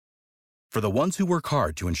For the ones who work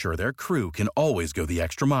hard to ensure their crew can always go the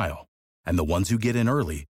extra mile, and the ones who get in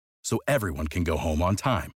early so everyone can go home on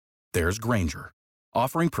time, there's Grainger,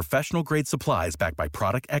 offering professional-grade supplies backed by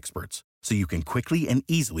product experts so you can quickly and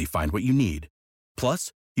easily find what you need.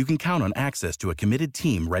 Plus, you can count on access to a committed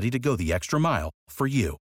team ready to go the extra mile for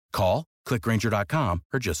you. Call, click Grainger.com,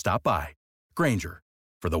 or just stop by. Grainger,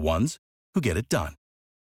 for the ones who get it done.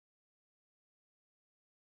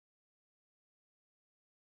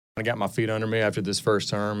 I got my feet under me after this first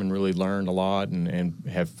term and really learned a lot and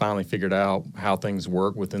have finally figured out how things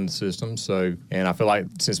work within the system. And I feel like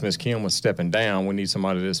since Ms. Kim was stepping down, we need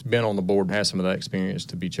somebody that's been on the board and has some of that experience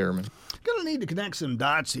to be chairman. Going to need to connect some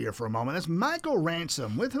dots here for a moment. That's Michael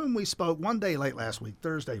Ransom, with whom we spoke one day late last week,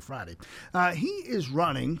 Thursday, Friday. He is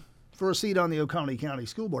running for a seat on the Oconee County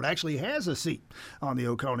School Board. Actually has a seat on the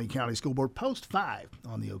Oconee County School Board, post 5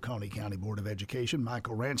 on the Oconee County Board of Education,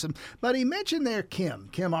 Michael Ransom. But he mentioned there Kim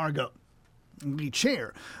Argo, the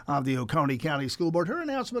chair of the Oconee County School Board. Her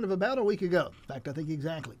announcement of about a week ago, in fact, I think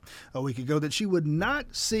exactly a week ago, that she would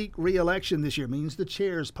not seek re-election this year, means the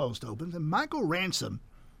chair's post opens. And Michael Ransom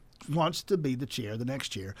wants to be the chair, the next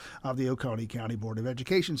chair of the Oconee County Board of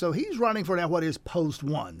Education. So he's running for now what is post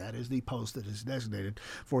 1. That is the post that is designated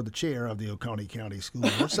for the chair of the Oconee County School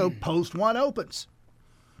Board. So post 1 opens.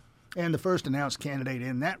 And the first announced candidate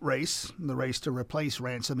in that race, the race to replace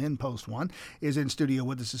Ransom in post 1, is in studio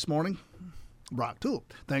with us this morning, Brock Toole.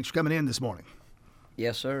 Thanks for coming in this morning.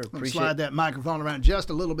 Yes, sir. Appreciate slide that microphone around just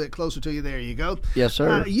a little bit closer to you. There you go. Yes,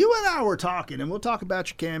 sir. You and I were talking, and we'll talk about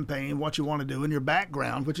your campaign, what you want to do, and your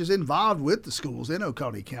background, which is involved with the schools in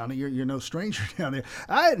Oconee County. You're no stranger down there.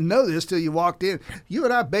 I didn't know this till you walked in. You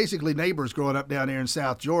and I basically neighbors growing up down there in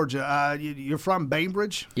South Georgia. You're from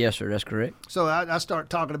Bainbridge? Yes, sir. That's correct. So I start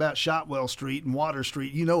talking about Shotwell Street and Water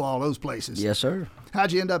Street. You know all those places. Yes, sir.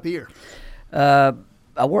 How'd you end up here?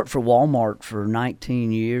 I worked for Walmart for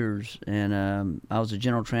 19 years, and I was a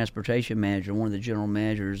general transportation manager, one of the general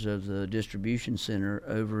managers of the distribution center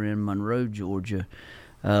over in Monroe, Georgia.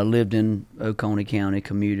 Lived in Oconee County,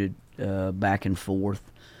 commuted back and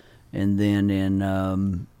forth. And then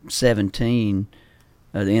in 17,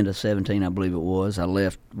 at the end of 17, I believe it was, I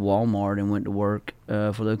left Walmart and went to work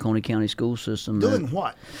for the Oconee County school system. Doing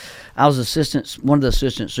what? I was one of the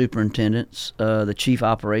assistant superintendents. The chief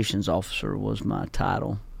operations officer was my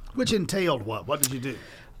title. Which entailed what? What did you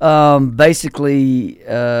do? Basically,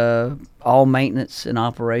 all maintenance and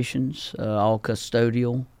operations, all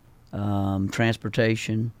custodial,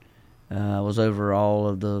 transportation. I was over all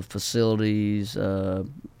of the facilities,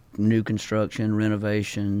 new construction,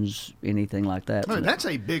 renovations, anything like that. I mean, that's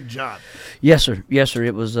a big job. Yes, sir. Yes, sir.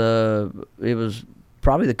 It was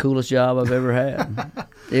probably the coolest job I've ever had.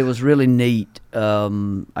 It was really neat.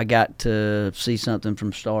 I got to see something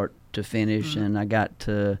from start to finish, and I got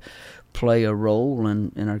to play a role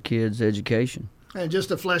in our kids' education. And just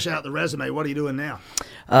to flesh out the resume, what are you doing now?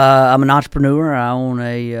 I'm an entrepreneur. I own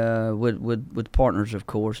with partners, of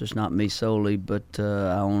course. It's not me solely, but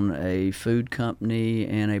I own a food company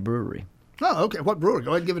and a brewery. Oh, okay. What brewery? Go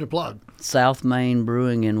ahead and give it a plug. South Main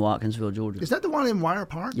Brewing in Watkinsville, Georgia. Is that the one in Wire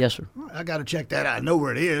Park? Yes, sir. I got to check that out. I know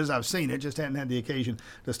where it is. I've seen it. Just hadn't had the occasion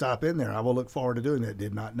to stop in there. I will look forward to doing that.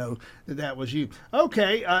 Did not know that was you.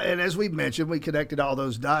 Okay. And as we mentioned, we connected all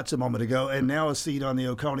those dots a moment ago, and now a seat on the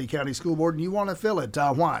Oconee County School Board, and you want to fill it.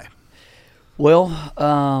 Why? Well,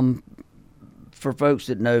 for folks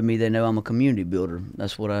that know me, they know I'm a community builder.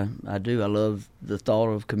 That's what I do. I love the thought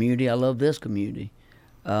of community. I love this community.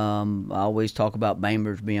 I always talk about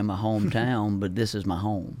Bainbridge being my hometown, but this is my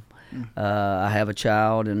home. I have a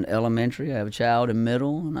child in elementary, I have a child in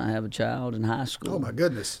middle, and I have a child in high school. Oh, my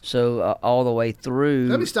goodness. So all the way through.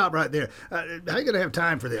 Let me stop right there. How are you going to have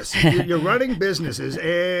time for this? You're running businesses,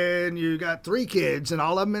 and you got 3 kids, and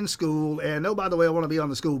all of them in school, and oh, by the way, I want to be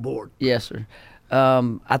on the school board. Yes, sir.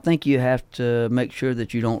 I think you have to make sure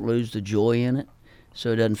that you don't lose the joy in it,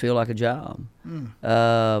 so it doesn't feel like a job.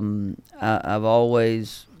 I've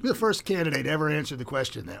always... You're the first candidate ever answered the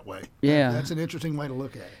question that way. Yeah. That's an interesting way to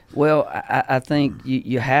look at it. Well, I think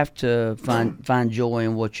you have to find joy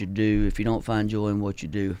in what you do. If you don't find joy in what you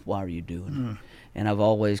do, why are you doing it? And I've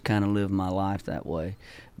always kind of lived my life that way.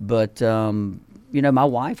 But, my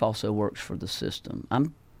wife also works for the system.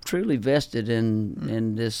 I'm truly vested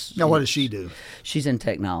in this. Now, what does she do? She's in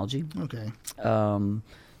technology. Okay.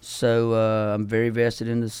 So I'm very vested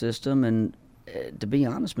in the system, and to be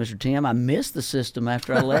honest, Mr. Tim, I missed the system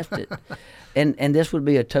after I left it. And this would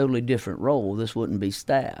be a totally different role. This wouldn't be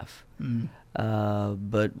staff.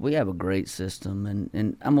 But we have a great system,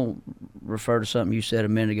 and I'm going to refer to something you said a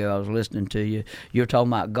minute ago. I was listening to you. You were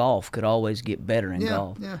talking about golf could always get better in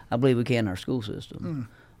golf. Yeah. I believe we can in our school system.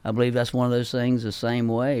 I believe that's one of those things the same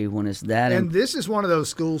way when it's that. And this is one of those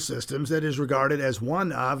school systems that is regarded as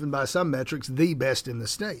one of, and by some metrics, the best in the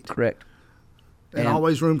state. Correct. And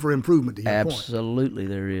always room for improvement, to your point. Absolutely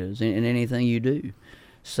there is, in anything you do.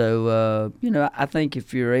 So, I think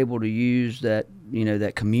if you're able to use that,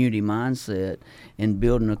 that community mindset and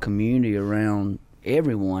building a community around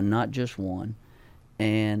everyone, not just one,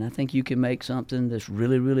 and I think you can make something that's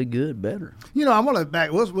really, really good better. I want to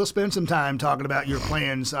back. We'll spend some time talking about your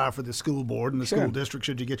plans for the school board and the school district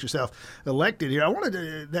should you get yourself elected here. I wanted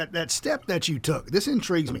to, that step that you took. This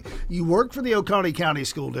intrigues me. You work for the Oconee County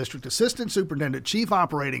School District, assistant superintendent, chief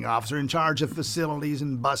operating officer, in charge of facilities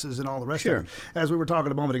and buses and all the rest of it. As we were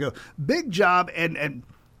talking a moment ago, big job and.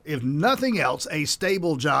 If nothing else, a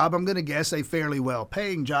stable job. I'm going to guess a fairly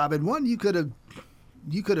well-paying job, and one you could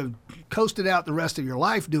have coasted out the rest of your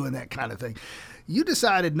life doing that kind of thing. You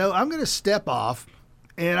decided, no, I'm going to step off,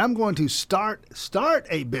 and I'm going to start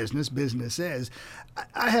a business. Business is.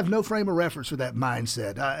 I have no frame of reference for that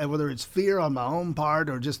mindset, whether it's fear on my own part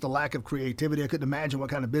or just the lack of creativity. I couldn't imagine what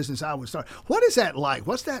kind of business I would start. What is that like?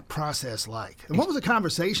 What's that process like? And what was the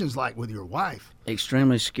conversations like with your wife?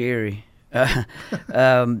 Extremely scary.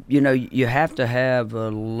 You have to have a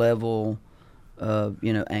level of,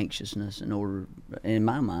 anxiousness in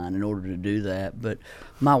my mind, in order to do that. But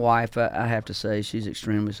my wife, I have to say, she's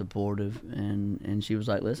extremely supportive, and she was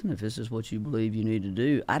like, listen, if this is what you believe you need to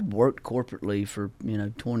do. I'd worked corporately for,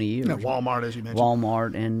 20 years. Walmart, as you mentioned.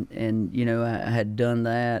 Walmart, and I had done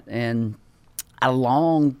that, and I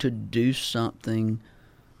longed to do something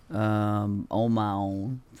on my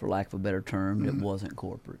own, for lack of a better term, that wasn't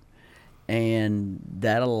corporate. And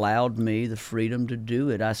that allowed me the freedom to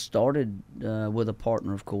do it. I started with a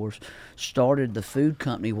partner, of course, started the food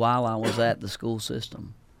company while I was at the school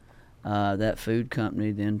system. That food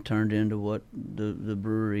company then turned into what the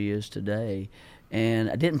brewery is today. And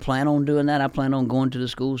I didn't plan on doing that. I planned on going to the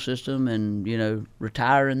school system and,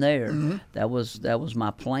 retiring there. Mm-hmm. That was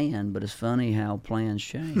my plan, but it's funny how plans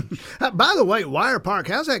change. By the way, Wire Park,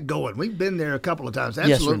 how's that going? We've been there a couple of times.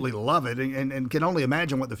 Absolutely love it, and can only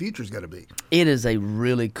imagine what the future's going to be. It is a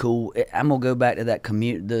really cool. I'm going to go back to that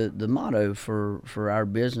the motto for our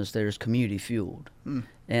business there is community fueled. Mm.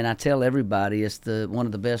 And I tell everybody it's one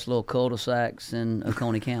of the best little cul-de-sacs in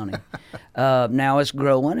Oconee County. Now it's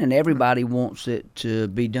growing, and everybody wants it to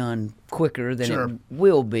be done quicker than it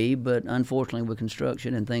will be. But unfortunately, with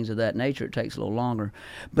construction and things of that nature, it takes a little longer.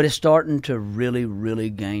 But it's starting to really, really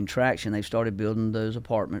gain traction. They've started building those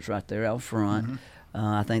apartments right there out front. Mm-hmm.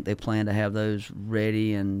 I think they plan to have those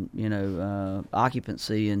ready and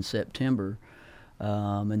occupancy in September.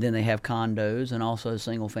 And then they have condos and also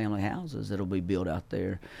single-family houses that will be built out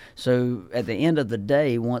there. So at the end of the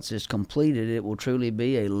day, once it's completed, it will truly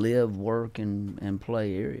be a live, work, and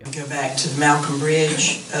play area. Go back to the Malcolm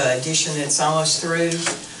Bridge addition that's almost through.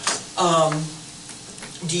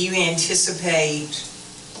 Do you anticipate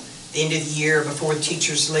the end of the year, before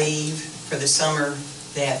teachers leave for the summer,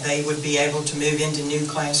 that they would be able to move into new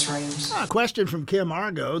classrooms? A question from Kim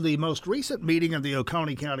Argo, the most recent meeting of the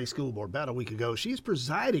Oconee County School Board, about a week ago. She's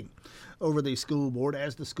presiding over the school board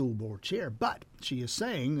as the school board chair, but she is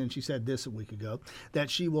saying, and she said this a week ago, that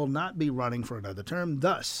she will not be running for another term.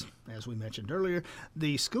 Thus, as we mentioned earlier,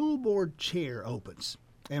 the school board chair opens.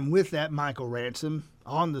 And with that, Michael Ransom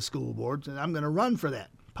on the school board, and I'm going to run for that.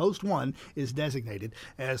 Post 1 is designated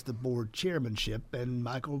as the board chairmanship, and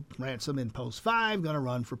Michael Ransom in Post 5 going to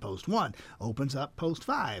run for Post 1. Opens up Post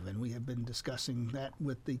 5, and we have been discussing that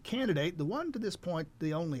with the candidate, the one to this point,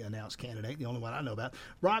 the only announced candidate, the only one I know about.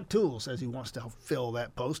 Brock Toole says he wants to fill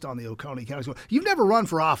that post on the Oconee County School. You've never run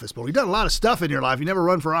for office, but you've done a lot of stuff in your life. You never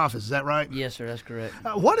run for office, is that right? Yes, sir, that's correct.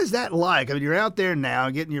 What is that like? I mean, you're out there now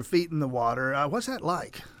getting your feet in the water. What's that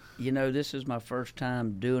like? This is my first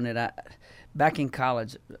time doing it. Back in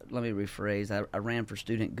college, let me rephrase, I ran for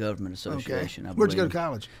Student Government Association. Okay. Where'd you go to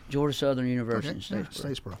college? Georgia Southern University in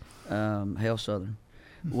Statesboro. Hale Southern.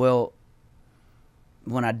 Well,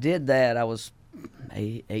 when I did that, I was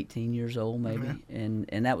 18 years old maybe,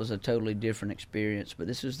 and that was a totally different experience. But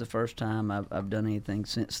this is the first time I've done anything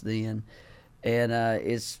since then. And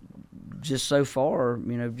it's just so far,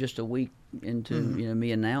 just a week into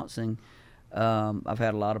me announcing, I've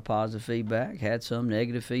had a lot of positive feedback, had some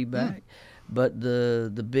negative feedback. But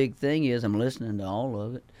the big thing is I'm listening to all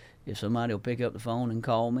of it. If somebody will pick up the phone and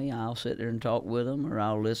call me, I'll sit there and talk with them, or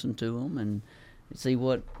I'll listen to them and see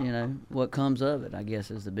what comes of it, I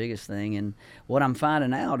guess, is the biggest thing. And what I'm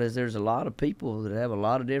finding out is there's a lot of people that have a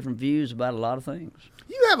lot of different views about a lot of things.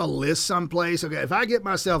 You have a list someplace? Okay, if I get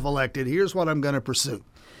myself elected, here's what I'm going to pursue.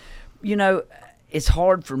 It's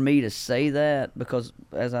hard for me to say that because,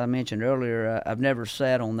 as I mentioned earlier, I've never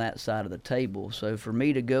sat on that side of the table. So for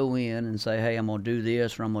me to go in and say, hey, I'm going to do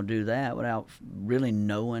this or I'm going to do that without really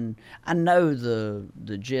knowing, I know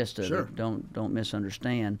the gist of it. Don't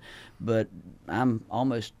misunderstand. But I'm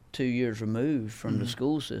almost 2 years removed from the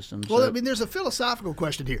school system. Well, I mean, there's a philosophical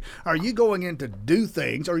question here. Are you going in to do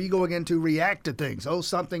things, or are you going in to react to things? Oh,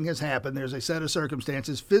 something has happened. There's a set of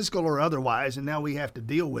circumstances, physical or otherwise, and now we have to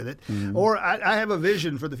deal with it. Or I have a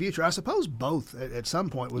vision for the future. I suppose both at some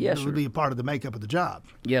point would be a part of the makeup of the job.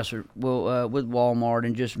 Yes, sir. Well, with Walmart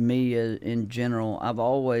and just me in general, I've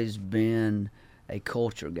always been a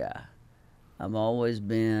culture guy. I've always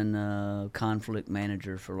been a conflict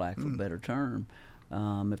manager, for lack of a better term.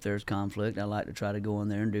 If there's conflict, I like to try to go in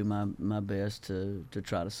there and do my best to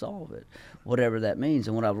try to solve it, whatever that means.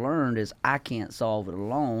 And what I've learned is I can't solve it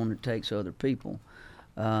alone. It takes other people,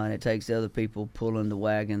 and it takes the other people pulling the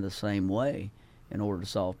wagon the same way in order to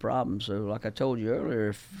solve problems. So like I told you earlier,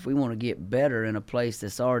 if we want to get better in a place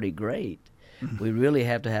that's already great, we really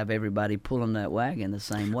have to have everybody pulling that wagon the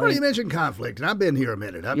same way. Well, you mentioned conflict, and I've been here a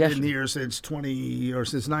minute. I've been here since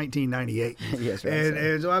 1998. Yes, right.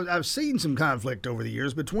 And so I've seen some conflict over the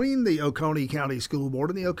years between the Oconee County School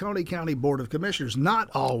Board and the Oconee County Board of Commissioners,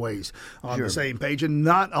 not always on the same page and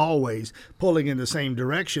not always pulling in the same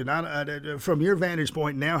direction. From your vantage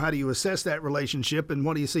point now, how do you assess that relationship, and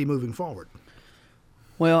what do you see moving forward?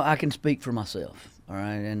 Well, I can speak for myself. All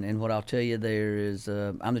right, and what I'll tell you there is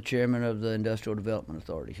I'm the chairman of the Industrial Development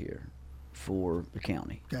Authority here for the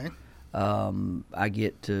county. Okay. I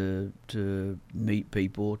get to meet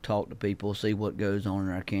people, talk to people, see what goes on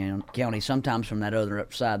in our county, sometimes from that other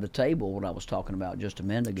side of the table, what I was talking about just a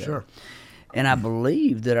minute ago. Sure. And I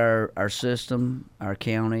believe that our system, our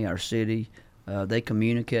county, our city, they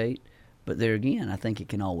communicate, but there again, I think it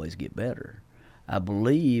can always get better. I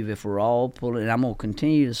believe if we're all pulling, and I'm going to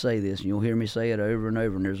continue to say this, and you'll hear me say it over and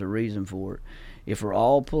over, and there's a reason for it. If we're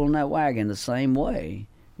all pulling that wagon the same way,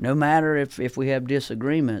 no matter if we have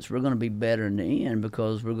disagreements, we're going to be better in the end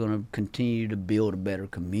because we're going to continue to build a better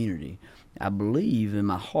community. I believe in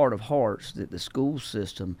my heart of hearts that the school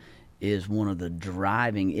system is one of the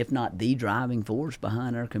driving, if not the driving force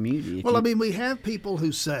behind our community. Well, I mean, we have people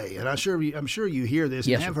who say, and I'm sure you hear this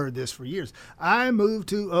and have heard this for years, I moved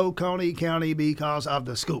to Oconee County because of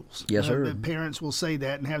the schools. Yes, sir. Parents will say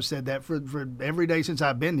that and have said that for every day since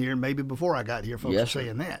I've been here, and maybe before I got here, folks are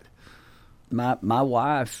saying that. My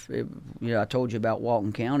wife, I told you about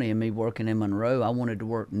Walton County and me working in Monroe. I wanted to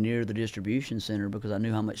work near the distribution center because I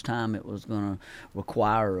knew how much time it was going to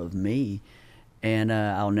require of me. And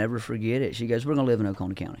I'll never forget it. She goes, we're going to live in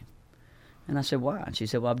Oconee County. And I said, why? And she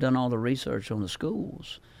said, well, I've done all the research on the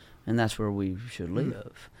schools, and that's where we should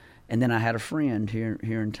live. And then I had a friend here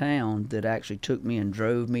in town that actually took me and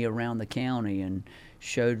drove me around the county and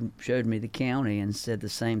showed me the county and said the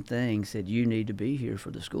same thing, said, you need to be here for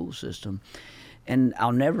the school system. And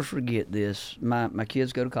I'll never forget this. My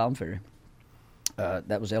kids go to Collin Ferry.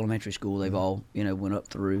 That was elementary school. They've all, went up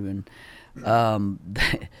through. And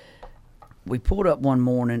we pulled up one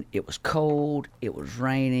morning. It was cold. It was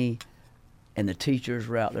rainy. And the teachers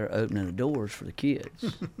were out there opening the doors for the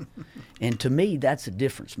kids. And to me, that's a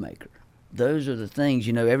difference maker. Those are the things,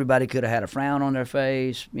 everybody could have had a frown on their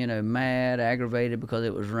face, mad, aggravated because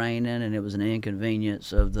it was raining and it was an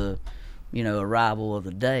inconvenience of the, arrival of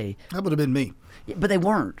the day. That would have been me. But they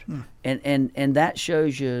weren't. And that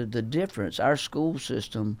shows you the difference. Our school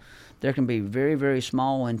system, there can be very, very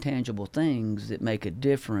small intangible things that make a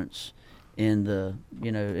difference in the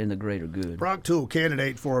greater good. Brock Toole,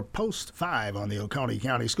 candidate for post 5 on the Oconee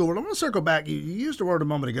County School Board. I want to circle back. You used a word a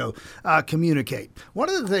moment ago, communicate. One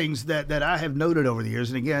of the things that I have noted over the years,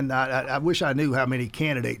 and again, I wish I knew how many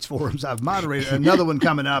candidates forums I've moderated. Another one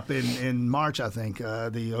coming up in March, I think,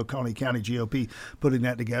 the Oconee County GOP putting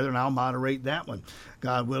that together, and I'll moderate that one,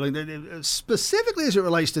 God willing. Specifically as it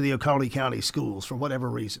relates to the Oconee County schools, for whatever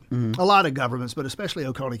reason. A lot of governments, but especially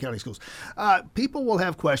Oconee County schools. People will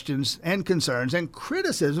have questions and concerns and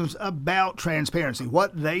criticisms about transparency,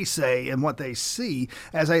 what they say and what they see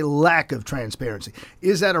as a lack of transparency.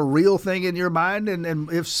 Is that a real thing in your mind? And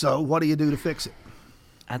if so, what do you do to fix it?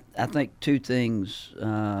 I think two things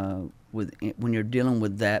when you're dealing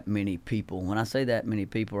with that many people. When I say that many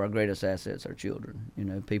people, our greatest assets are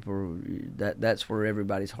children. People, that's where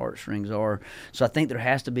everybody's heartstrings are. So I think there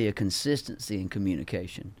has to be a consistency in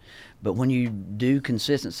communication. But when you do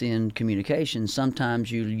consistency in communication, sometimes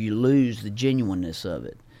you lose the genuineness of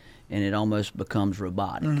it, and it almost becomes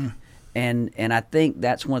robotic. And I think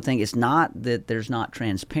that's one thing. It's not that there's not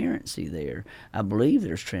transparency there. I believe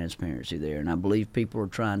there's transparency there, and I believe people are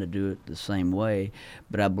trying to do it the same way.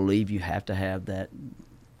 But I believe you have to have that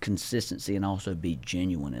consistency and also be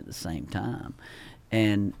genuine at the same time.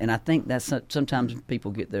 And I think that's sometimes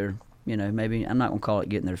people get their, maybe I'm not going to call it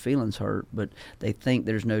getting their feelings hurt, but they think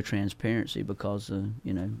there's no transparency because,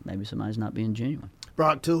 maybe somebody's not being genuine.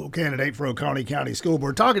 Brock Toole, candidate for Oconee County School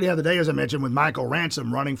Board. Talking the other day, as I mentioned, with Michael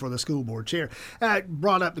Ransom running for the school board chair. I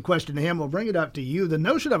brought up the question to him. We'll bring it up to you. The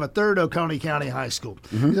notion of a third Oconee County high school.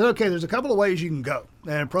 Mm-hmm. He said, okay, there's a couple of ways you can go,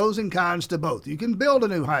 and pros and cons to both. You can build a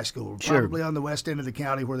new high school, probably on the west end of the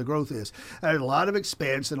county where the growth is. There's a lot of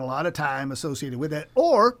expense and a lot of time associated with that.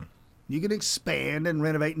 Or you can expand and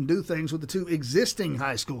renovate and do things with the two existing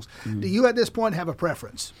high schools. Mm-hmm. Do you at this point have a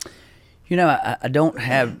preference? I don't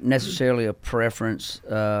have necessarily a preference.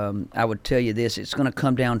 I would tell you this, it's going to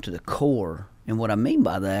come down to the core. And what I mean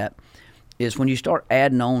by that is when you start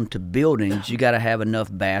adding on to buildings, you got to have enough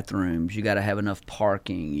bathrooms, you got to have enough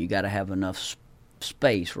parking, you got to have enough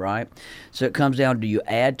space, right? So it comes down, do you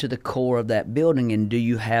add to the core of that building, and do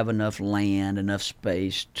you have enough land, enough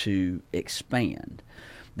space to expand?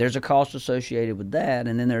 There's a cost associated with that,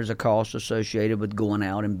 and then there's a cost associated with going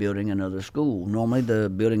out and building another school. Normally, the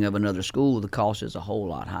building of another school, the cost is a whole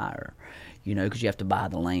lot higher, because you have to buy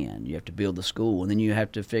the land, you have to build the school, and then you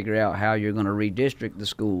have to figure out how you're going to redistrict the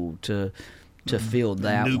school to fill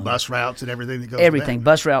that new one. Bus routes and everything that goes Everything. with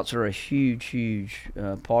that. Bus routes are a huge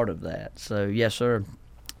part of that. So, yes, sir.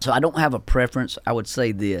 So I don't have a preference. I would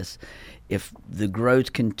say this. If the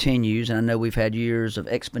growth continues, and I know we've had years of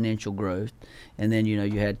exponential growth, and then, you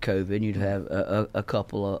had COVID, you'd have a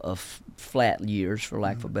couple of flat years, for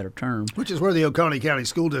lack of a better term. Which is where the Oconee County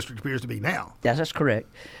School District appears to be now. Yes, that's correct.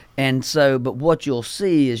 And so, but what you'll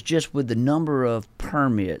see is just with the number of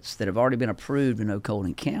permits that have already been approved in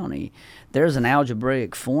Oconee County, there's an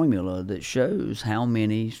algebraic formula that shows how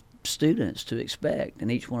many students to expect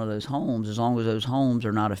in each one of those homes, as long as those homes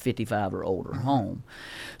are not a 55 or older home.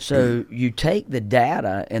 So you take the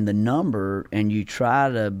data and the number and you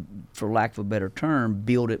try to, for lack of a better term,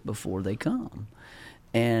 build it before they come.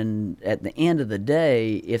 And at the end of the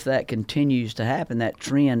day, if that continues to happen, that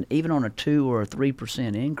trend, even on a 2 or a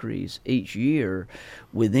 3% increase each year,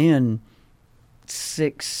 within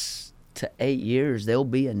 6 to 8 years, there'll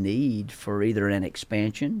be a need for either an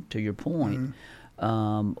expansion, to your point,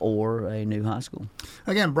 or a new high school.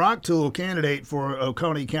 Again, Brock Toole, candidate for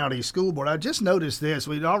Oconee County School Board. I just noticed this.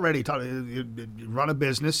 We'd already talked. You run a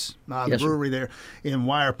business, the brewery there in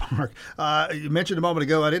Wire Park. You mentioned a moment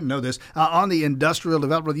ago, I didn't know this, on the industrial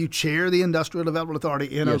development. You chair the Industrial Development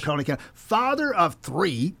Authority in Oconee County. Father of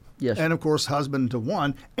 3. Yes. And, of course, husband to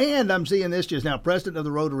 1. And I'm seeing this just now, president of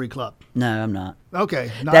the Rotary Club. No, I'm not.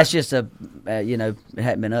 Okay. That's just it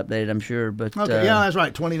hadn't been updated, I'm sure. But okay, that's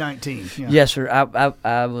right, 2019. Yeah. Yes, sir.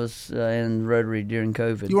 I was in Rotary during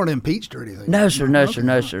COVID. You weren't impeached or anything? No, sir. No,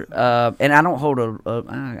 sir. And I don't hold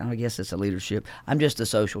I guess it's a leadership. I'm just a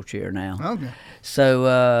social chair now. Okay.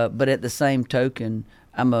 So, but at the same token,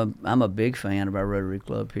 I'm a big fan of our Rotary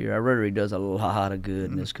Club here. Our Rotary does a lot of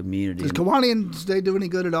good in this community. Does Kiwanis, they do any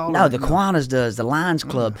good at all? No, the Kiwanis does. The Lions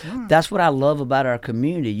Club. That's what I love about our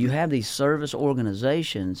community. You have these service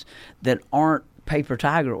organizations that aren't paper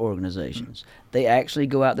tiger organizations. They actually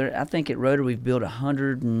go out there. I think at Rotary we've built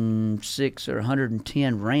 106 or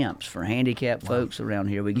 110 ramps for handicapped folks around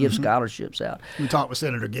here. We give scholarships out. We talk with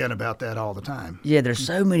Senator Ginn about that all the time. Yeah, there's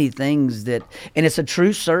so many things and it's a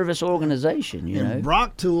true service organization, you know.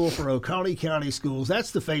 Brock Toole for Oconee County Schools.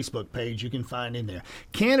 That's the Facebook page you can find in there.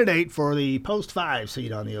 Candidate for the Post 5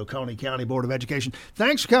 seat on the Oconee County Board of Education.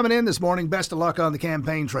 Thanks for coming in this morning. Best of luck on the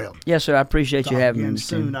campaign trail. Yes, sir. I appreciate you having me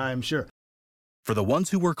soon, I'm sure. For the ones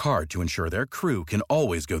who work hard to ensure their crew can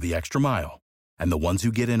always go the extra mile, and the ones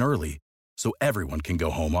who get in early so everyone can go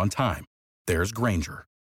home on time, there's Grainger,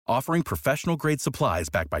 offering professional-grade supplies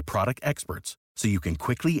backed by product experts so you can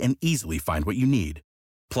quickly and easily find what you need.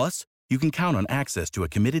 Plus, you can count on access to a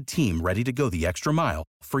committed team ready to go the extra mile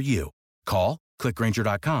for you. Call, click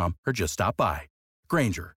Grainger.com, or just stop by.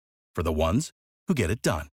 Grainger, for the ones who get it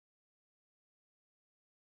done.